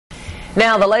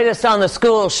Now, the latest on the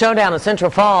school showdown at Central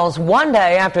Falls. One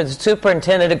day after the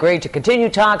superintendent agreed to continue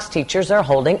talks, teachers are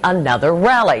holding another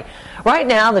rally. Right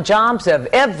now, the jobs of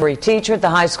every teacher at the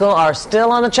high school are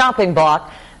still on the chopping block.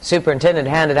 Superintendent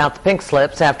handed out the pink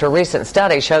slips after a recent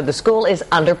study showed the school is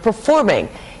underperforming.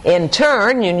 In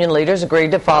turn, union leaders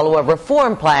agreed to follow a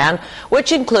reform plan,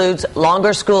 which includes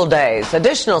longer school days,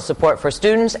 additional support for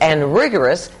students, and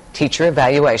rigorous teacher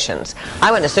evaluations.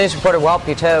 Eyewitness News reporter Walt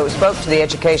Buteau spoke to the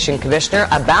Education Commissioner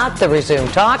about the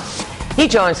resumed talks. He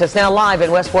joins us now live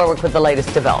in West Warwick with the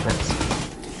latest developments.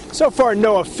 So far,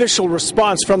 no official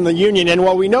response from the union, and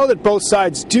while we know that both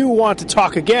sides do want to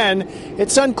talk again,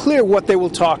 it's unclear what they will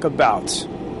talk about.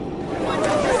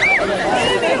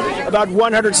 About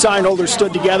 100 sign holders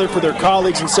stood together for their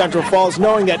colleagues in Central Falls,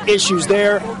 knowing that issues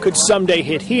there could someday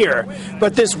hit here.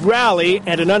 But this rally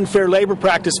and an unfair labor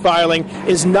practice filing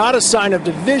is not a sign of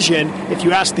division, if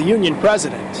you ask the union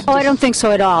president. Oh, I don't think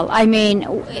so at all. I mean,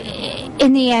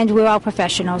 in the end, we're all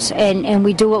professionals, and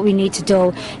we do what we need to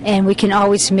do, and we can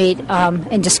always meet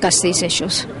and discuss these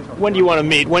issues. When do you want to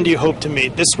meet? When do you hope to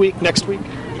meet? This week? Next week?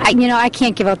 I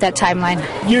can't give out that timeline.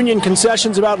 Union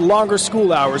concessions about longer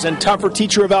school hours and tougher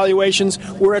teacher evaluations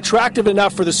were attractive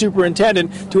enough for the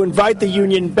superintendent to invite the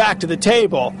union back to the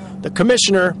table. The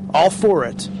commissioner, all for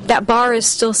it. That bar is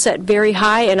still set very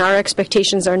high, and our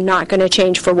expectations are not going to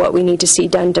change for what we need to see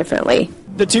done differently.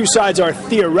 The two sides are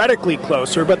theoretically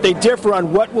closer, but they differ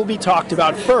on what will be talked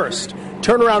about first: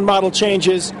 turnaround model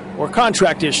changes or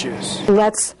contract issues.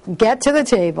 Let's get to the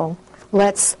table.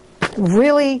 Let's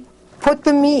really put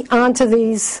the meat onto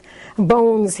these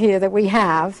bones here that we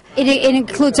have. It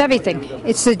includes everything.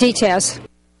 It's the details.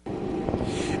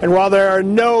 And while there are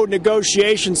no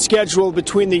negotiations scheduled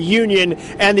between the union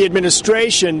and the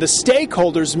administration, the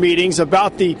stakeholders' meetings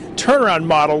about the turnaround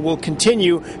model will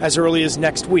continue as early as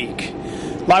next week.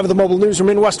 Live with the Mobile Newsroom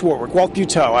in West Warwick, Walt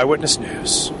Buteau, Eyewitness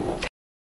News.